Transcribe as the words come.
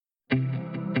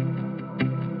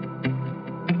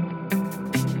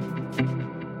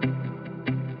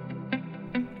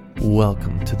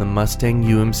Welcome to the Mustang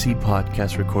UMC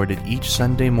podcast, recorded each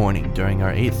Sunday morning during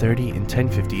our 8:30 and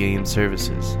 10:50 a.m.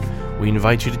 services. We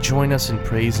invite you to join us in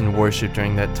praise and worship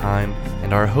during that time,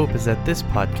 and our hope is that this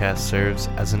podcast serves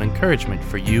as an encouragement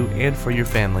for you and for your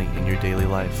family in your daily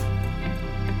life.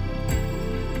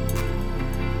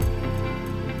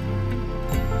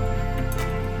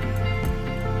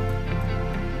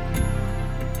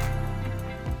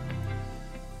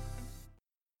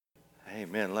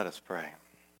 Amen. Let us pray.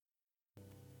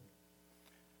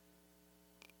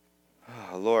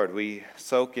 Oh, Lord, we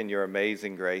soak in your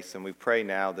amazing grace, and we pray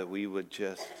now that we would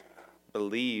just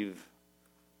believe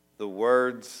the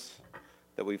words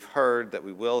that we've heard, that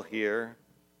we will hear,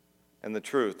 and the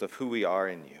truth of who we are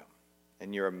in you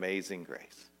and your amazing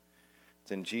grace.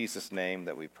 It's in Jesus' name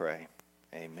that we pray.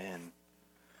 Amen.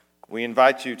 We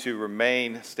invite you to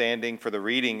remain standing for the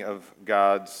reading of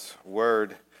God's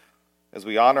word as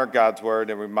we honor God's word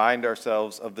and remind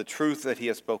ourselves of the truth that he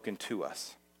has spoken to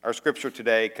us. Our scripture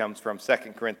today comes from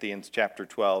 2 Corinthians chapter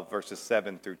 12, verses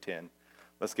 7 through 10.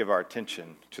 Let's give our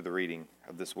attention to the reading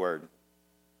of this word.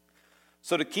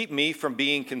 So to keep me from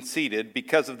being conceited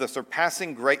because of the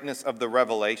surpassing greatness of the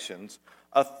revelations,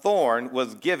 a thorn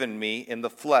was given me in the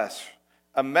flesh,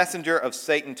 a messenger of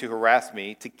Satan to harass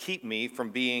me, to keep me from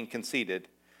being conceited.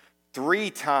 3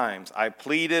 times I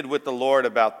pleaded with the Lord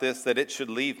about this, that it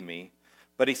should leave me.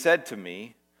 But he said to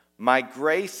me, "My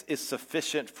grace is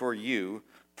sufficient for you,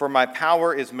 for my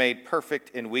power is made perfect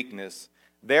in weakness.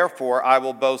 Therefore I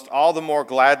will boast all the more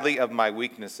gladly of my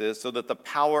weaknesses, so that the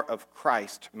power of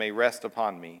Christ may rest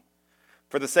upon me.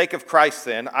 For the sake of Christ,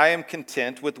 then, I am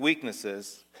content with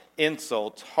weaknesses,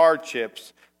 insults,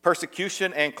 hardships,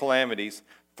 persecution, and calamities.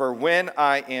 For when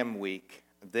I am weak,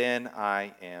 then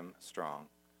I am strong."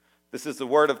 This is the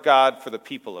word of God for the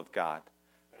people of God.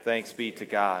 Thanks be to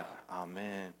God.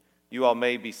 Amen. You all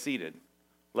may be seated.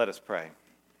 Let us pray.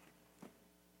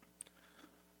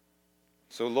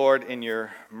 So, Lord, in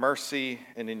your mercy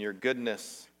and in your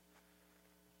goodness,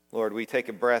 Lord, we take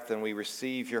a breath and we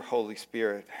receive your Holy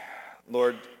Spirit.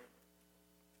 Lord,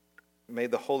 may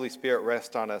the Holy Spirit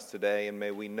rest on us today, and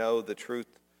may we know the truth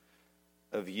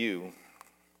of you.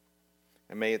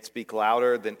 And may it speak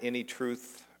louder than any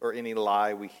truth or any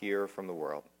lie we hear from the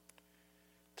world.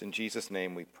 It's in Jesus'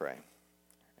 name we pray.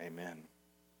 Amen.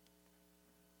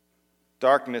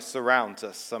 Darkness surrounds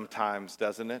us sometimes,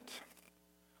 doesn't it?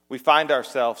 We find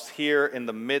ourselves here in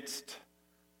the midst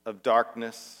of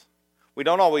darkness. We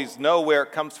don't always know where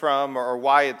it comes from or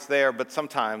why it's there, but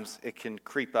sometimes it can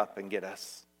creep up and get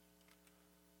us.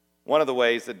 One of the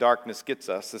ways that darkness gets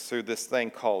us is through this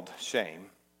thing called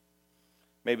shame.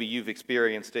 Maybe you've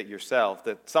experienced it yourself,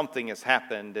 that something has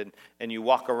happened and you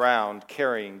walk around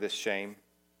carrying this shame.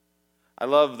 I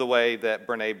love the way that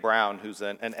Brené Brown, who's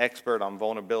an expert on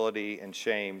vulnerability and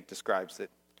shame, describes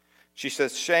it. She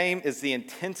says, shame is the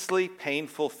intensely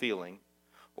painful feeling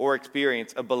or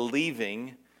experience of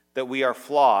believing that we are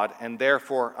flawed and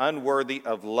therefore unworthy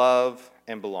of love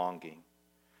and belonging.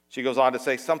 She goes on to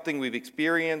say, something we've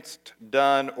experienced,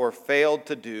 done, or failed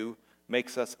to do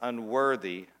makes us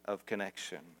unworthy of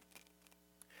connection.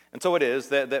 And so it is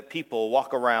that people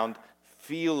walk around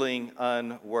feeling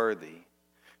unworthy.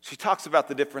 She talks about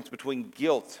the difference between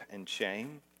guilt and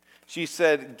shame. She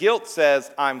said, guilt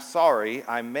says, I'm sorry,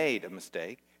 I made a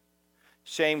mistake.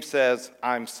 Shame says,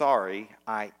 I'm sorry,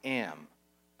 I am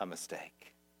a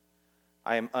mistake.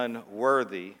 I am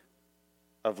unworthy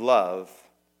of love,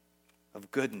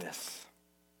 of goodness,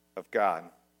 of God.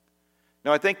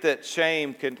 Now, I think that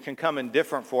shame can come in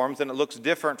different forms, and it looks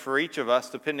different for each of us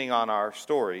depending on our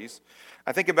stories.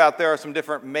 I think about there are some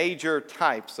different major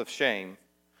types of shame.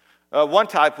 One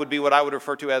type would be what I would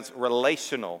refer to as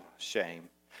relational shame.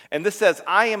 And this says,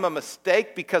 I am a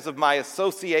mistake because of my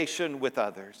association with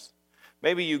others.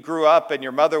 Maybe you grew up and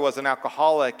your mother was an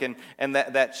alcoholic, and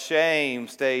that shame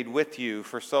stayed with you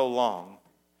for so long.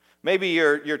 Maybe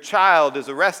your child is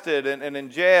arrested and in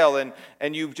jail,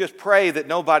 and you just pray that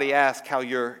nobody asks how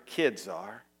your kids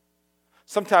are.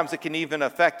 Sometimes it can even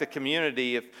affect a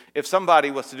community. If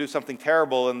somebody was to do something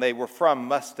terrible and they were from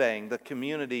Mustang, the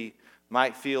community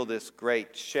might feel this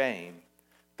great shame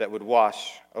that would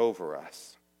wash over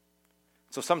us.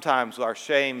 So sometimes our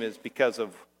shame is because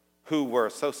of who we're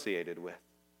associated with.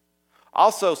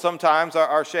 Also, sometimes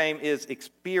our shame is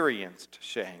experienced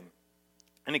shame.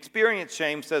 And experienced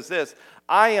shame says this,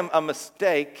 I am a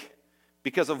mistake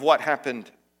because of what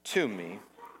happened to me.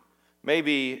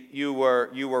 Maybe you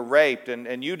were raped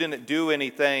and you didn't do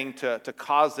anything to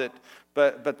cause it,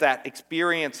 but that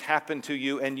experience happened to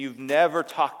you and you've never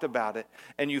talked about it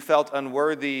and you felt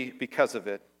unworthy because of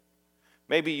it.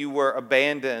 Maybe you were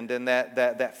abandoned, and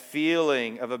that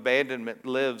feeling of abandonment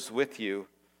lives with you.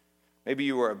 Maybe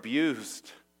you were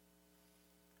abused,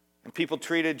 and people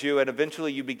treated you, and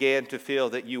eventually you began to feel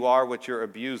that you are what your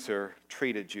abuser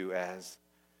treated you as.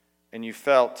 And you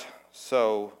felt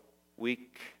so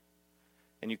weak,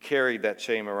 and you carried that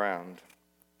shame around.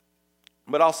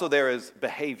 But also there is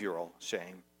behavioral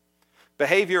shame.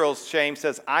 Behavioral shame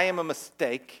says, I am a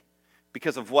mistake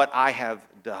because of what I have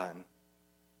done.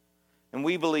 And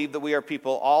we believe that we are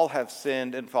people, all have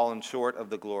sinned and fallen short of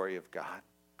the glory of God.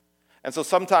 And so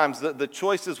sometimes the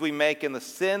choices we make and the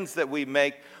sins that we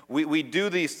make, we do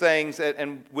these things,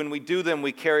 and when we do them,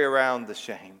 we carry around the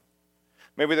shame.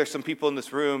 Maybe there's some people in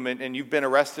this room, and you've been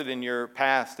arrested in your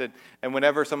past, and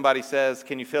whenever somebody says,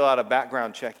 can you fill out a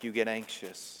background check, you get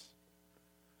anxious.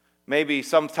 Maybe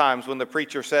sometimes when the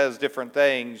preacher says different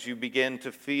things, you begin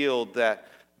to feel that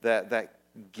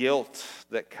guilt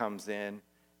that comes in,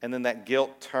 and then that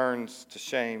guilt turns to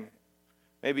shame.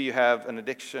 Maybe you have an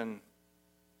addiction.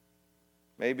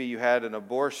 Maybe you had an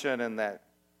abortion, and that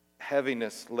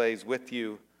heaviness lays with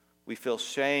you. We feel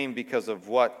shame because of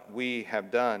what we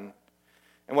have done.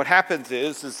 And what happens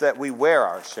is that we wear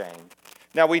our shame.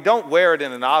 Now, we don't wear it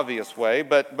in an obvious way,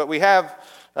 but we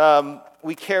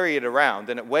carry it around,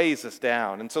 and it weighs us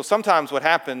down. And so sometimes what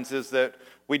happens is that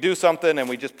we do something, and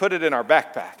we just put it in our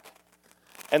backpack.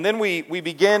 And then we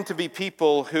begin to be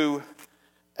people who,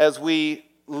 as we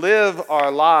live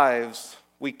our lives,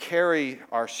 we carry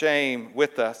our shame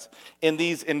with us in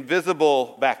these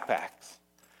invisible backpacks.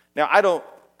 Now, I don't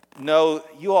know,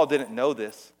 you all didn't know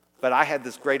this, but I had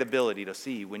this great ability to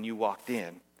see when you walked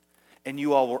in, and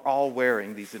you all were all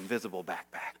wearing these invisible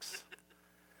backpacks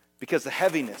because the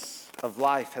heaviness of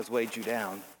life has weighed you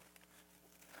down.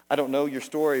 I don't know your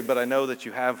story, but I know that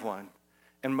you have one,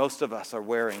 and most of us are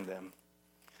wearing them.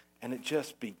 And it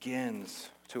just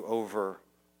begins to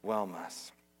overwhelm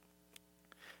us.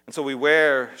 And so we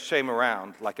wear shame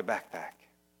around like a backpack.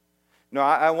 No,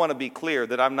 I want to be clear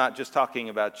that I'm not just talking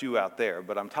about you out there,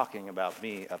 but I'm talking about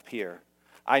me up here.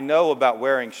 I know about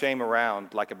wearing shame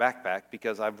around like a backpack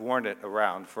because I've worn it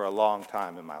around for a long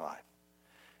time in my life.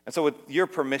 And so with your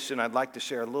permission, I'd like to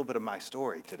share a little bit of my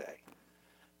story today.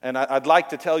 And I'd like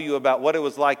to tell you about what it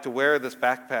was like to wear this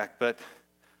backpack, but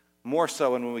more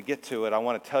so, and when we get to it, I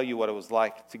want to tell you what it was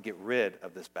like to get rid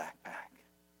of this backpack.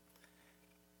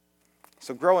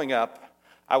 So growing up,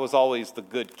 I was always the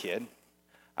good kid.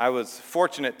 I was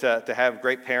fortunate to have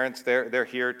great parents. They're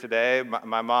here today.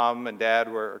 My mom and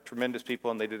dad were tremendous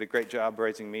people, and they did a great job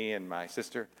raising me and my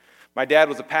sister. My dad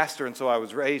was a pastor, and so I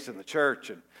was raised in the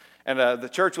church. And the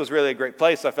church was really a great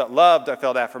place. I felt loved. I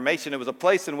felt affirmation. It was a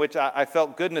place in which I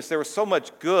felt goodness. There was so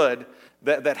much good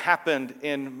that happened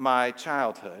in my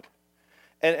childhood.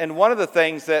 And one of the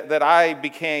things that I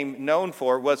became known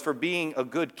for was for being a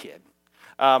good kid.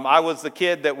 I was the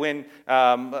kid that when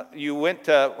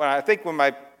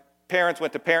my parents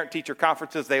went to parent-teacher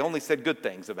conferences, they only said good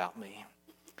things about me.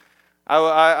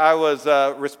 I was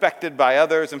respected by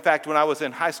others. In fact, when I was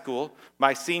in high school,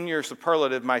 my senior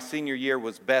superlative, my senior year,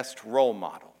 was best role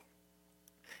model.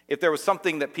 If there was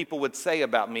something that people would say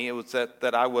about me, it was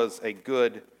that I was a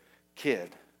good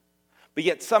kid. But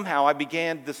yet somehow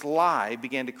this lie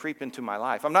began to creep into my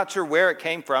life. I'm not sure where it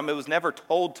came from. It was never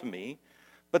told to me.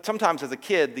 But sometimes as a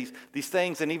kid, these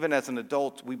things, and even as an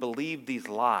adult, we believe these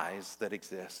lies that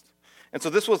exist. And so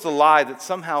this was the lie that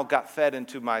somehow got fed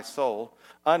into my soul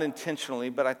unintentionally,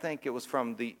 but I think it was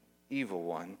from the evil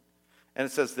one. And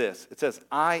it says this. It says,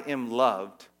 I am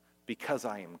loved because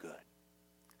I am good.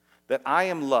 That I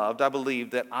am loved, I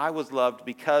believe that I was loved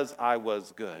because I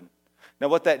was good. Now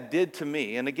what that did to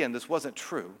me, and again, this wasn't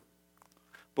true,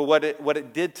 but what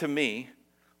it did to me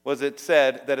was it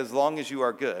said that as long as you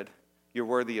are good, you're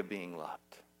worthy of being loved.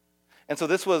 And so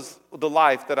this was the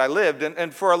life that I lived.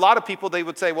 And for a lot of people, they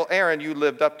would say, well, Aaron, you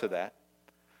lived up to that.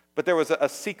 But there was a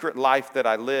secret life that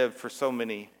I lived for so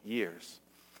many years.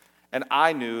 And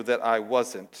I knew that I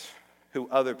wasn't who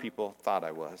other people thought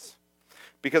I was.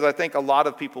 Because I think a lot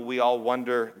of people, we all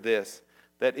wonder this,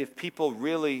 that if people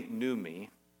really knew me,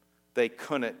 they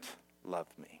couldn't love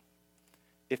me.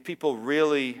 If people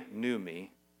really knew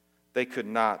me, they could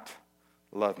not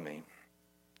love me.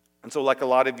 And so like a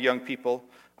lot of young people,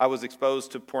 I was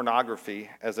exposed to pornography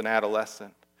as an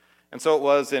adolescent. And so it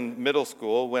was in middle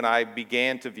school when I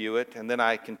began to view it, and then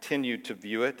I continued to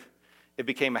view it. It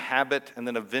became a habit and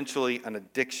then eventually an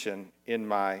addiction in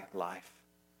my life.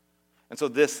 And so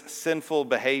this sinful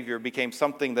behavior became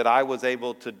something that I was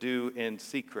able to do in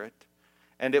secret.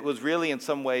 And it was really in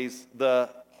some ways,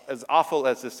 as awful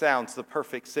as this sounds, the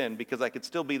perfect sin, because I could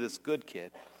still be this good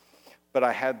kid, but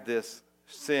I had this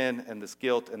sin and this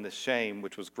guilt and this shame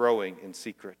which was growing in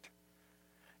secret.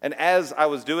 And as I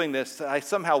was doing this, I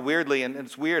somehow weirdly, and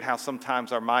it's weird how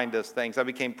sometimes our mind does things, I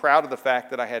became proud of the fact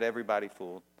that I had everybody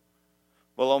fooled.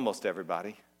 Well, almost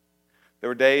everybody. There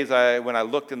were days when I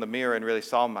looked in the mirror and really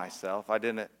saw myself, I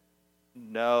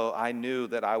knew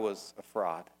that I was a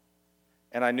fraud.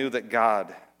 And I knew that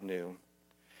God knew.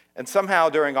 And somehow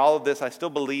during all of this, I still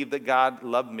believed that God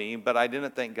loved me, but I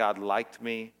didn't think God liked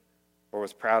me or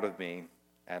was proud of me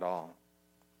at all.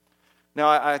 Now,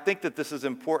 I think that this is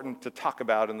important to talk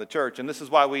about in the church, and this is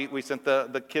why we sent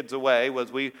the kids away,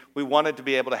 was we wanted to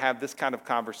be able to have this kind of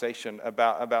conversation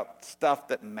about stuff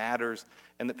that matters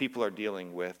and that people are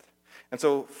dealing with. And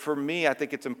so for me, I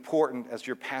think it's important as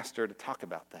your pastor to talk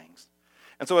about things.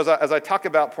 And so as I talk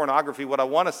about pornography, what I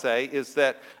want to say is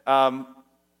that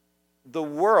the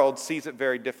world sees it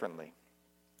very differently.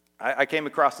 I came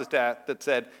across a stat that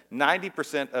said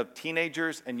 90% of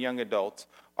teenagers and young adults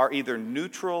are either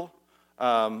neutral,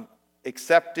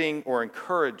 accepting, or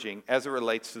encouraging as it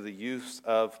relates to the use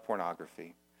of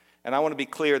pornography. And I want to be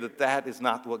clear that that is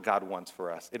not what God wants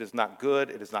for us. It is not good,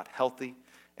 it is not healthy,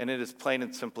 and it is plain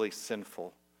and simply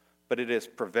sinful. But it is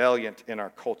prevalent in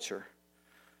our culture.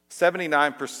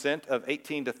 79% of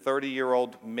 18 to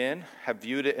 30-year-old men have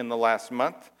viewed it in the last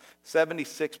month.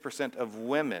 76% of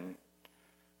women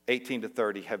 18 to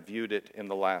 30 have viewed it in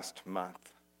the last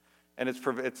month. And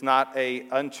it's not an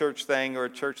unchurched thing or a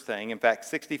church thing. In fact,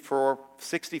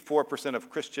 64% of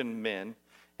Christian men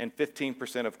and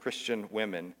 15% of Christian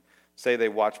women say they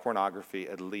watch pornography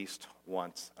at least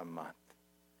once a month.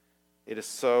 It is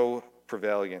so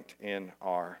prevalent in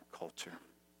our culture.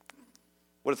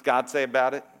 What does God say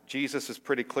about it? Jesus is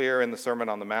pretty clear in the Sermon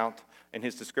on the Mount in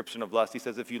his description of lust. He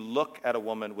says, if you look at a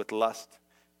woman with lust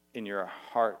in your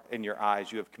heart, in your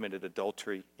eyes, you have committed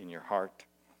adultery in your heart.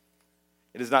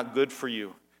 It is not good for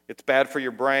you. It's bad for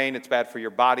your brain. It's bad for your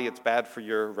body. It's bad for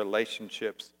your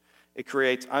relationships. It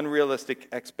creates unrealistic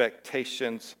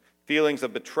expectations, feelings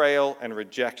of betrayal and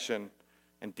rejection,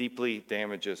 and deeply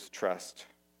damages trust.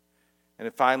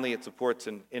 And finally, it supports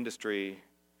an industry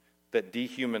that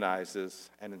dehumanizes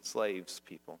and enslaves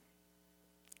people.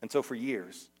 And so for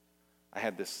years, I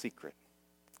had this secret.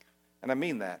 And I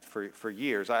mean that for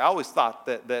years. I always thought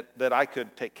that I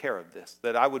could take care of this,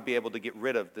 that I would be able to get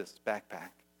rid of this backpack.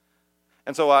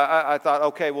 And so I thought,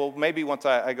 okay, well, maybe once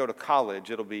I go to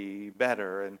college, it'll be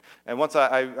better. And once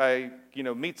I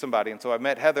meet somebody. And so I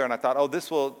met Heather, and I thought,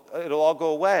 it'll all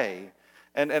go away.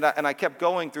 And I kept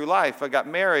going through life. I got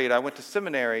married. I went to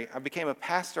seminary. I became a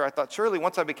pastor. I thought, surely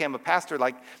once I became a pastor,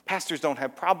 like pastors don't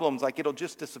have problems, like it'll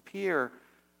just disappear.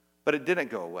 But it didn't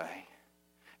go away.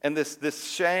 And this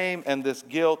shame and this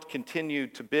guilt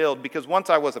continued to build, because once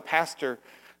I was a pastor,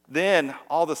 then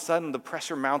all of a sudden the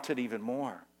pressure mounted even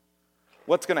more.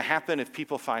 What's going to happen if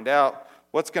people find out?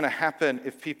 What's going to happen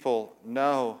if people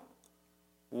know?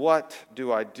 What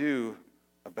do I do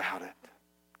about it?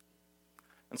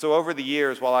 And so over the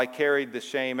years, while I carried this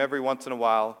shame, every once in a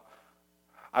while,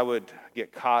 I would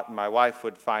get caught and my wife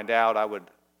would find out. I would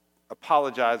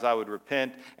apologize, I would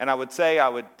repent, and I would say I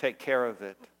would take care of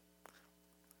it.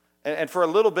 And for a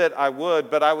little bit I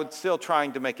would, but I was still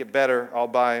trying to make it better all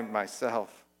by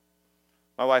myself.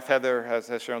 My wife Heather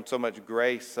has shown so much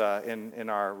grace in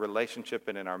our relationship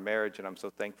and in our marriage, and I'm so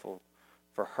thankful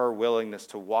for her willingness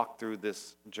to walk through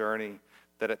this journey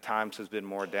that at times has been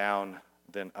more down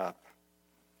than up.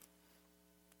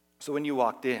 So when you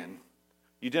walked in,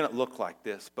 you didn't look like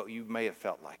this, but you may have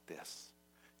felt like this.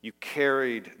 You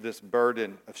carried this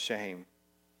burden of shame.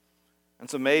 And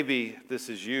so maybe this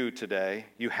is you today.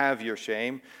 You have your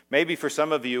shame. Maybe for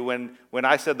some of you, when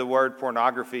I said the word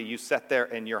pornography, you sat there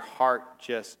and your heart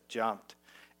just jumped.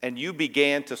 And you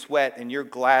began to sweat, and you're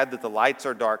glad that the lights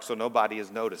are dark so nobody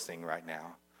is noticing right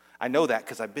now. I know that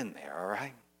because I've been there, all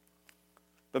right?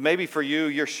 But maybe for you,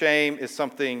 your shame is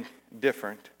something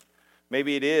different.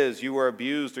 Maybe it is you were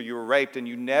abused or you were raped, and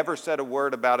you never said a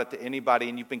word about it to anybody,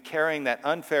 and you've been carrying that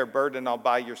unfair burden all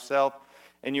by yourself.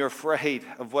 And you're afraid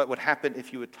of what would happen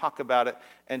if you would talk about it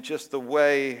and just the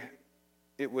way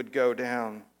it would go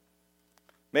down.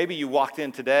 Maybe you walked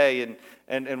in today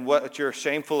and what you're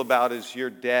shameful about is your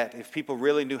debt. If people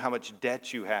really knew how much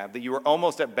debt you have, that you were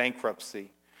almost at bankruptcy,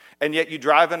 and yet you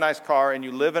drive a nice car and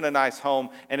you live in a nice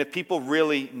home, and if people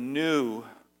really knew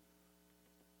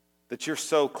that you're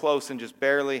so close and just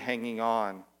barely hanging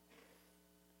on,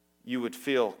 you would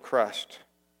feel crushed.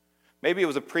 Maybe it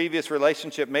was a previous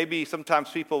relationship. Maybe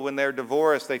sometimes people, when they're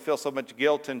divorced, they feel so much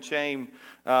guilt and shame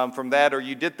from that. Or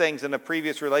you did things in a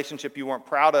previous relationship you weren't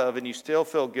proud of, and you still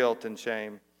feel guilt and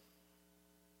shame.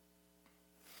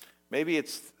 Maybe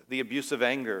it's the abusive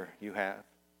anger you have.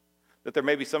 that there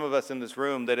may be some of us in this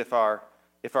room that if our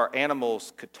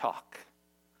animals could talk,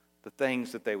 the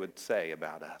things that they would say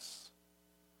about us.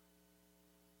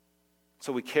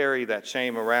 So we carry that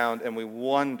shame around and we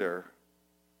wonder,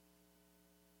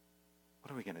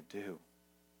 what are we going to do?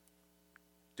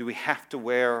 Do we have to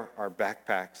wear our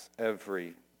backpacks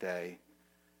every day?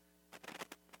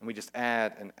 And we just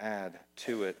add and add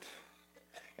to it.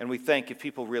 And we think if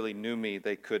people really knew me,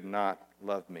 they could not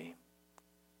love me.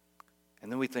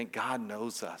 And then we think God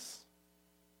knows us.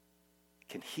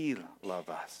 Can He love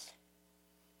us?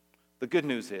 The good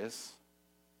news is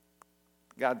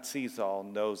God sees all,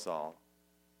 knows all,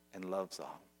 and loves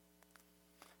all.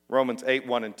 Romans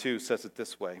 8:1-2 says it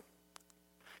this way.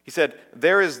 He said,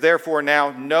 "There is therefore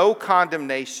now no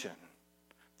condemnation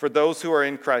for those who are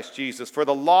in Christ Jesus. For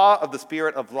the law of the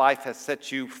Spirit of life has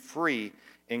set you free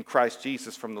in Christ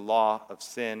Jesus from the law of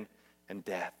sin and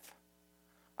death."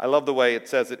 I love the way it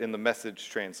says it in the Message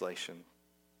translation.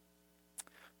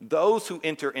 Those who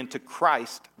enter into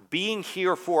Christ, being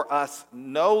here for us,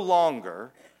 no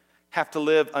longer have to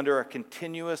live under a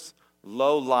continuous,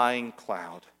 low-lying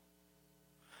cloud.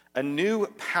 A new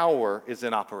power is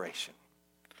in operation.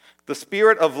 The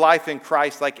Spirit of life in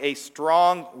Christ, like a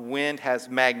strong wind, has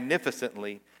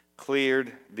magnificently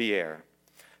cleared the air,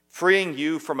 freeing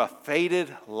you from a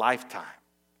fated lifetime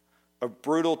of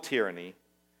brutal tyranny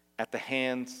at the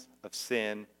hands of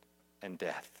sin and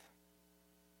death.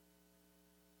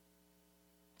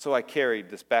 So I carried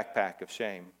this backpack of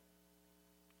shame.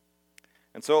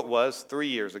 And so it was 3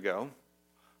 years ago,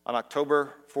 on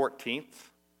October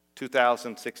 14th,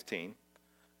 2016,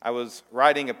 I was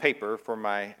writing a paper for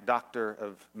my Doctor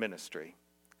of Ministry.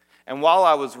 And while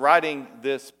I was writing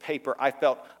this paper, I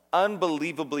felt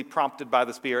unbelievably prompted by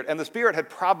the Spirit. And the Spirit had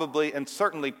probably and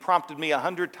certainly prompted me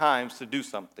 100 times to do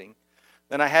something,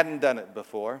 and I hadn't done it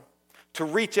before, to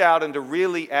reach out and to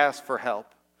really ask for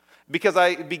help. Because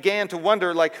I began to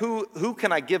wonder, like, who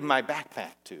can I give my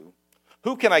backpack to?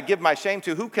 Who can I give my shame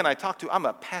to? Who can I talk to? I'm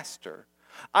a pastor.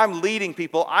 I'm leading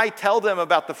people. I tell them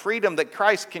about the freedom that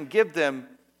Christ can give them.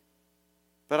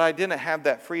 But I didn't have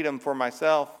that freedom for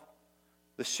myself.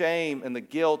 The shame and the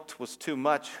guilt was too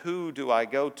much. Who do I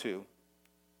go to?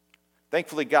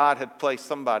 Thankfully, God had placed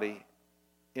somebody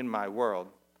in my world.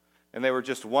 And they were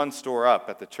just one store up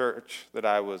at the church that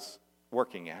I was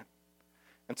working at.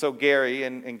 And so Gary,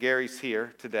 and Gary's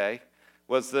here today,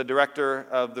 was the director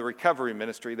of the recovery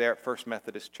ministry there at First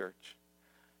Methodist Church.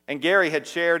 And Gary had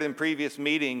shared in previous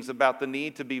meetings about the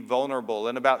need to be vulnerable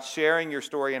and about sharing your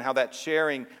story and how that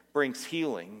sharing brings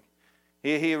healing.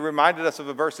 He reminded us of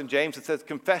a verse in James that says,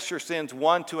 "Confess your sins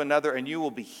one to another and you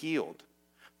will be healed."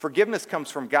 Forgiveness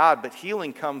comes from God, but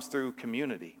healing comes through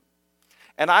community.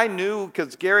 And I knew,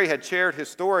 because Gary had shared his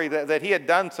story, that he had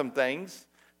done some things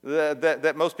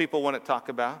that most people wouldn't talk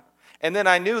about. And then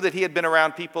I knew that he had been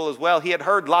around people as well. He had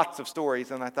heard lots of stories,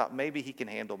 and I thought maybe he can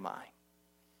handle mine.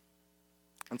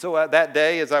 And so that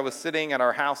day, as I was sitting at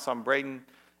our house on Braden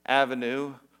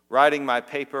Avenue, writing my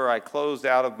paper, I closed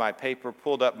out of my paper,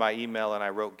 pulled up my email, and I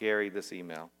wrote Gary this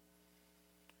email.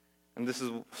 And this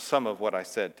is some of what I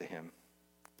said to him.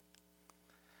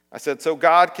 I said, "So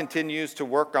God continues to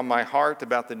work on my heart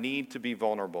about the need to be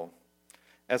vulnerable,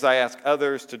 as I ask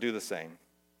others to do the same.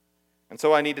 And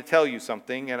so I need to tell you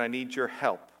something, and I need your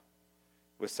help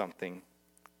with something."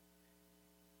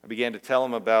 I began to tell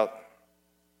him about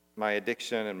my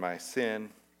addiction and my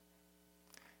sin.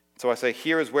 So I say,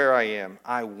 "Here is where I am.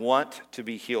 I want to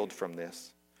be healed from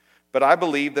this. But I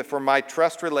believe that for my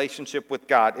trust relationship with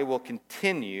God, it will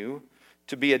continue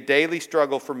to be a daily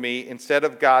struggle for me instead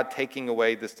of God taking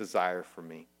away this desire for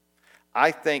me.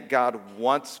 I think God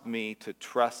wants me to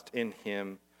trust in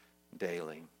Him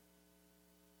daily."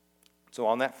 So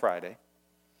on that Friday,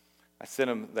 I sent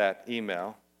him that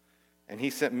email, and he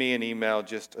sent me an email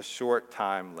just a short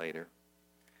time later.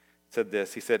 It said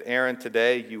this. He said, "Aaron,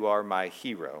 today you are my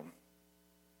hero.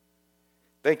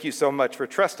 Thank you so much for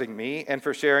trusting me and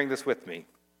for sharing this with me.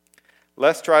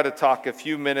 Let's try to talk a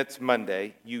few minutes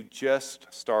Monday. You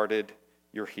just started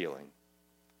your healing.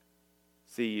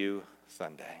 See you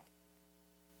Sunday."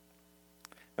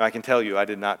 Now, I can tell you I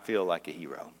did not feel like a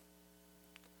hero.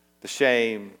 The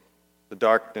shame, the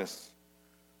darkness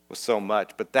was so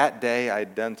much. But that day, I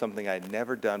had done something I had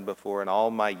never done before in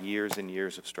all my years and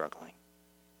years of struggling.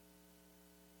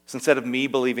 So instead of me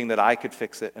believing that I could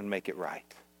fix it and make it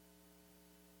right,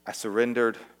 I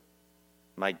surrendered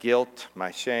my guilt,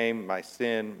 my shame, my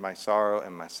sin, my sorrow,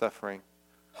 and my suffering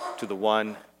to the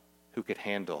one who could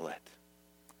handle it.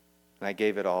 And I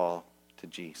gave it all to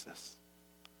Jesus.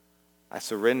 I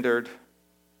surrendered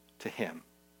to Him,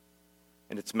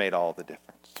 and it's made all the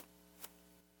difference.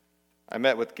 I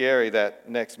met with Gary that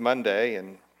next Monday,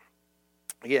 and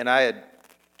again, I had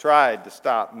tried to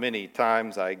stop many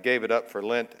times. I gave it up for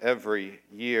Lent every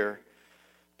year,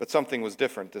 but something was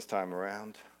different this time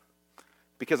around.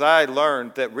 Because I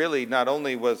learned that really not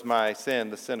only was my sin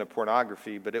the sin of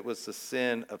pornography, but it was the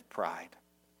sin of pride.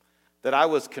 That I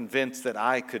was convinced that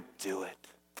I could do it,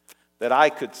 that I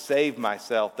could save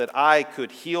myself, that I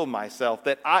could heal myself,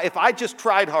 that if I just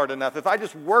tried hard enough, if I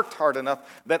just worked hard enough,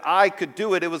 that I could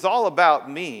do it. It was all about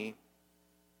me.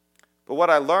 But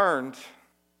what I learned,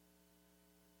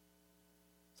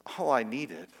 all I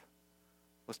needed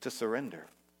was to surrender.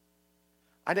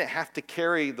 I didn't have to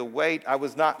carry the weight. I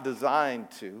was not designed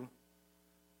to.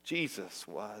 Jesus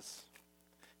was.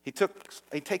 He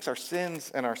takes our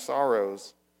sins and our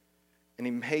sorrows, and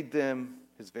he made them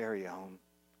his very own.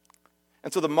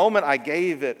 And so the moment I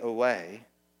gave it away,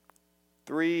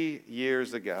 3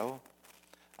 years ago,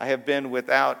 I have been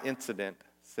without incident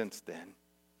since then.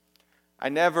 I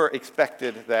never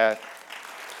expected that.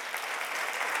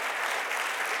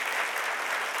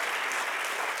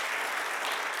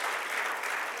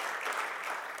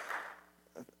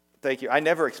 Thank you. I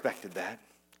never expected that.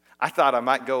 I thought I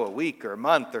might go a week or a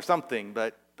month or something,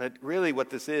 but really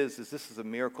what this is this is a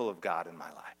miracle of God in my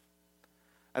life.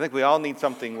 I think we all need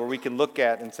something where we can look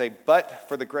at and say, but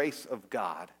for the grace of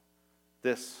God,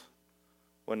 this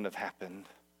wouldn't have happened.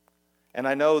 And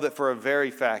I know that for a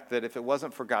very fact that if it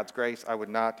wasn't for God's grace, I would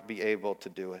not be able to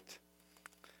do it.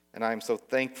 And I am so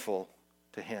thankful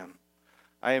to him.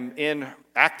 I am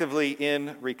actively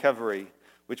in recovery,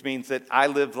 which means that I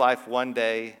live life one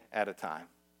day at a time,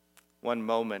 one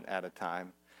moment at a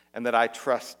time, and that I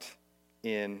trust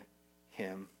in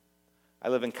him. I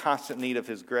live in constant need of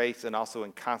his grace and also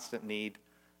in constant need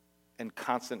and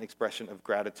constant expression of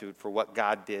gratitude for what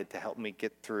God did to help me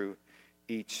get through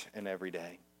each and every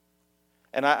day.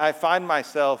 And I find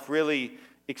myself really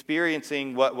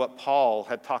experiencing what Paul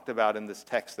had talked about in this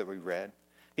text that we read.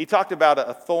 He talked about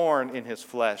a thorn in his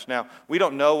flesh. Now, we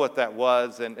don't know what that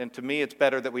was, and to me it's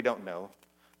better that we don't know.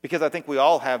 Because I think we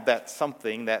all have that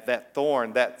something, that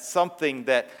thorn, that something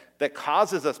that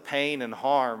causes us pain and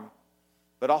harm,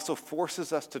 but also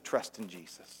forces us to trust in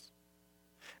Jesus.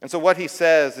 And so what he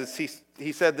says is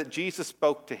he said that Jesus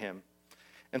spoke to him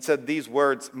and said these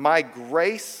words, "My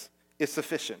grace is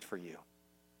sufficient for you."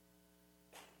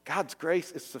 God's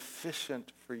grace is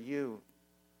sufficient for you.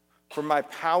 For my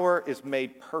power is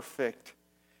made perfect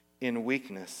in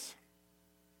weakness.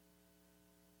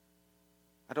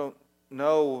 I don't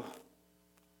know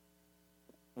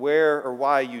where or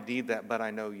why you need that, but I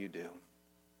know you do.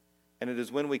 And it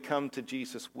is when we come to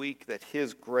Jesus weak that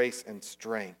his grace and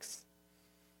strength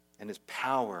and his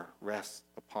power rests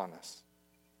upon us.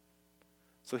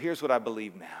 So here's what I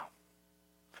believe now.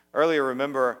 Earlier,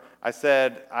 remember, I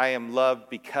said I am loved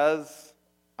because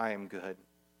I am good.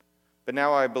 But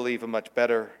now I believe a much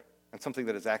better and something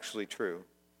that is actually true.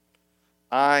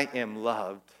 I am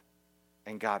loved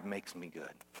and God makes me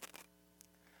good.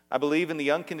 I believe in the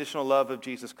unconditional love of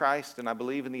Jesus Christ, and I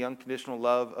believe in the unconditional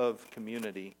love of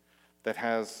community that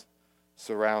has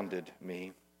surrounded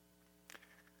me.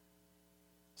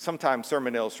 Sometimes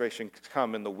sermon illustrations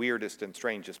come in the weirdest and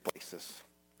strangest places.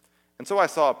 And so I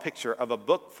saw a picture of a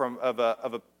book of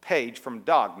a page from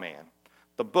Dog Man,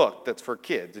 the book that's for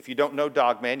kids. If you don't know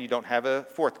Dog Man, you don't have a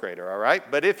fourth grader, all right?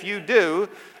 But if you do,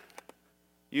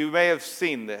 you may have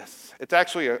seen this. It's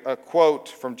actually a quote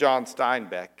from John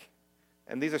Steinbeck,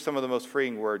 and these are some of the most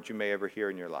freeing words you may ever hear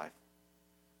in your life.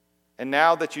 And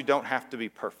now that you don't have to be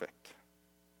perfect,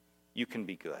 you can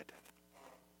be good.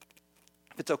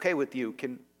 If it's okay with you,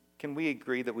 can we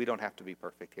agree that we don't have to be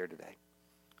perfect here today?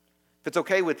 If it's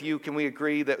okay with you, can we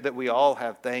agree that we all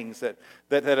have things that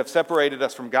have separated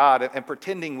us from God, and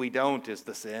pretending we don't is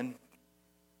the sin?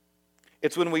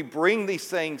 It's when we bring these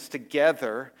things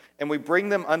together and we bring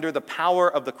them under the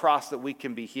power of the cross that we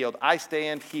can be healed. I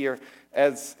stand here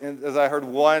as I heard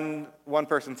one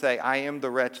person say, I am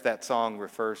the wretch that song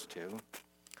refers to.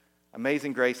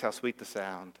 Amazing grace, how sweet the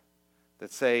sound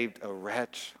that saved a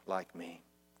wretch like me.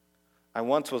 I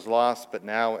once was lost, but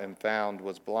now am found,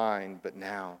 was blind, but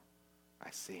now I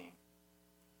see.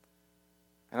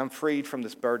 And I'm freed from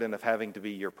this burden of having to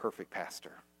be your perfect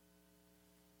pastor,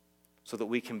 so that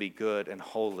we can be good and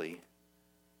holy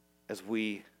as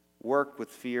we work with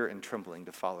fear and trembling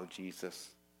to follow Jesus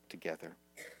together.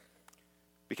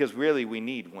 Because really, we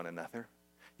need one another.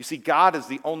 You see, God is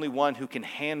the only one who can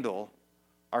handle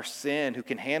our sin, who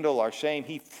can handle our shame.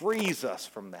 He frees us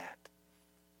from that.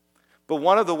 But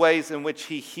one of the ways in which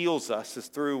he heals us is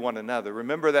through one another.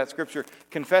 Remember that scripture,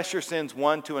 confess your sins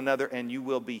one to another and you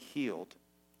will be healed.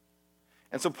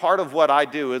 And so part of what I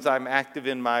do is I'm active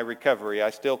in my recovery.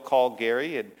 I still call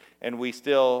Gary, and we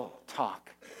still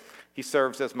talk. He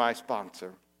serves as my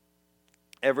sponsor.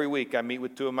 Every week I meet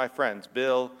with two of my friends,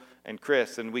 Bill and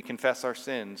Chris, and we confess our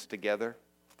sins together.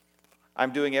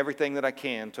 I'm doing everything that I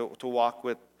can to walk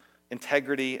with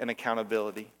integrity and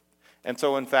accountability. And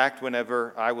so, in fact,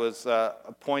 whenever I was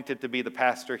appointed to be the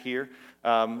pastor here,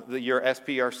 your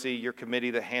SPRC, your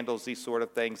committee that handles these sort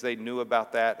of things, they knew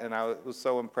about that, and I was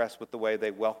so impressed with the way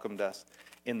they welcomed us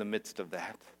in the midst of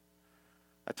that.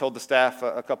 I told the staff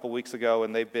a couple weeks ago,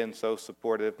 and they've been so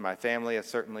supportive. My family has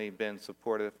certainly been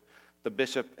supportive. The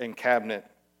bishop and cabinet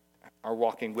are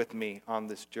walking with me on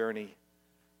this journey.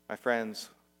 My friends,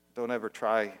 don't ever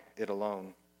try it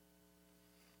alone.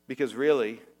 Because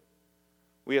really,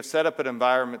 we have set up an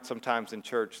environment sometimes in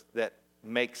church that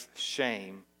makes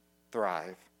shame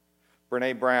thrive.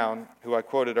 Brene Brown, who I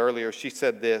quoted earlier, she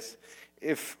said this: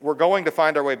 if we're going to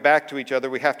find our way back to each other,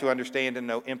 we have to understand and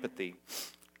know empathy.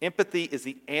 Empathy is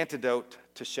the antidote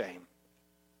to shame.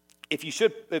 If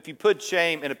you put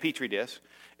shame in a petri dish,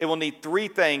 it will need three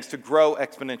things to grow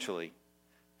exponentially: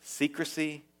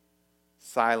 secrecy,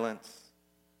 silence,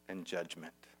 and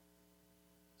judgment.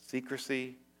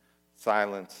 Secrecy,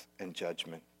 silence, and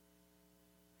judgment.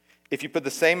 If you put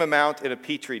the same amount in a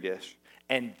petri dish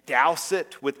and douse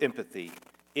it with empathy,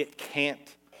 it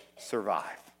can't survive.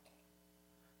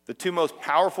 The two most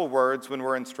powerful words when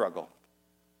we're in struggle: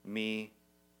 me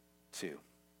too.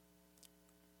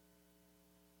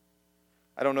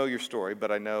 I don't know your story,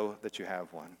 but I know that you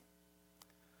have one.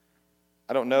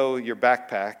 I don't know your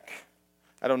backpack.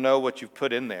 I don't know what you've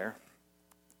put in there.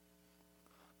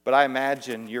 But I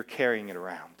imagine you're carrying it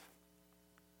around.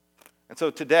 And so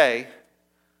today,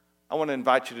 I want to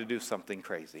invite you to do something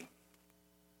crazy.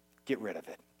 Get rid of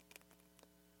it.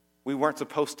 We weren't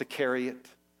supposed to carry it,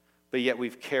 but yet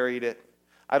we've carried it.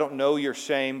 I don't know your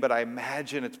shame, but I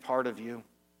imagine it's part of you.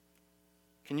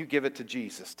 Can you give it to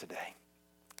Jesus today?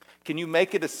 Can you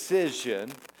make a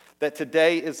decision that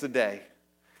today is the day?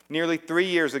 Nearly 3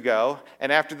 years ago,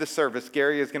 and after the service,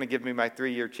 Gary is going to give me my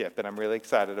 3-year chip, and I'm really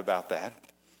excited about that.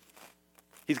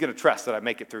 He's going to trust that I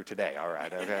make it through today, all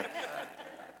right, okay?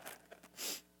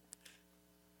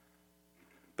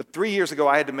 But 3 years ago,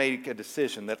 I had to make a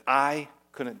decision that I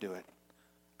couldn't do it.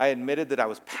 I admitted that I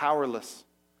was powerless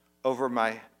over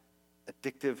my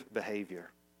addictive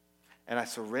behavior, and I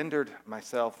surrendered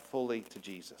myself fully to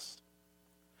Jesus.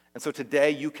 And so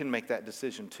today, you can make that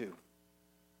decision too.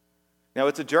 Now,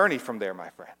 it's a journey from there, my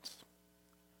friends.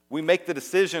 We make the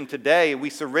decision today, we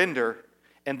surrender,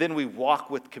 and then we walk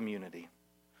with community.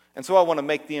 And so I want to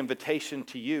make the invitation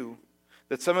to you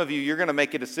that some of you, you're going to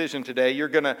make a decision today. You're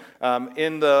going to,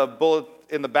 in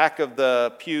the back of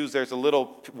the pews, there's a little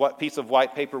piece of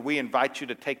white paper. We invite you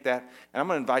to take that, and I'm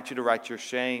going to invite you to write your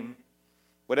shame.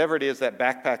 Whatever it is, that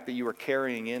backpack that you are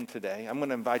carrying in today, I'm going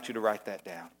to invite you to write that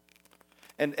down.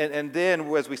 And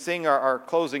then as we sing our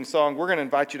closing song, we're going to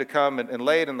invite you to come and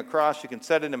lay it in the cross. You can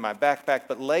set it in my backpack,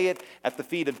 but lay it at the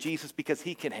feet of Jesus because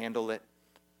he can handle it,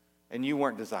 and you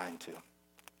weren't designed to.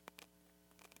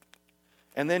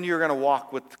 And then you're going to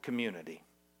walk with community.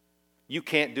 You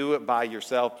can't do it by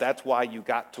yourself. That's why you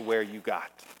got to where you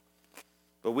got.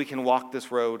 But we can walk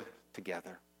this road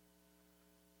together.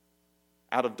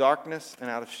 Out of darkness and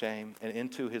out of shame and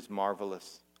into his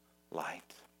marvelous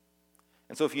light.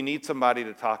 And so if you need somebody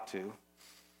to talk to,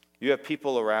 you have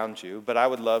people around you, but I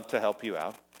would love to help you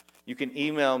out. You can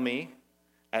email me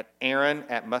at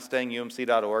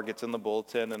aaron@mustangumc.org. It's in the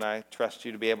bulletin, and I trust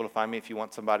you to be able to find me if you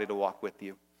want somebody to walk with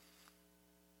you.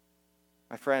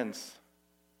 My friends,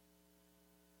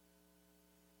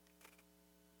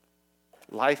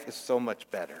 life is so much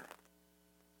better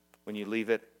when you leave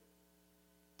it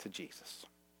to Jesus.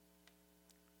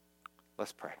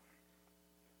 Let's pray.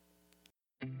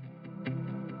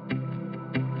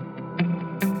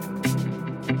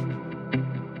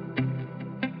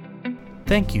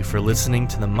 Thank you for listening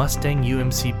to the Mustang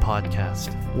UMC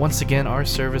podcast. Once again, our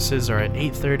services are at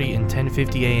 8:30 and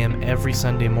 10:50 a.m. every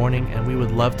Sunday morning, and we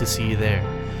would love to see you there.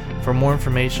 For more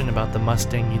information about the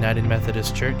Mustang United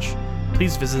Methodist Church,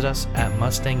 please visit us at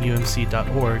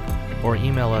mustangumc.org or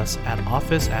email us at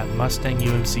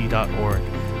office@mustangumc.org.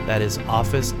 That is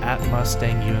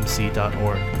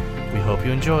office@mustangumc.org. We hope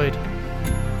you enjoyed.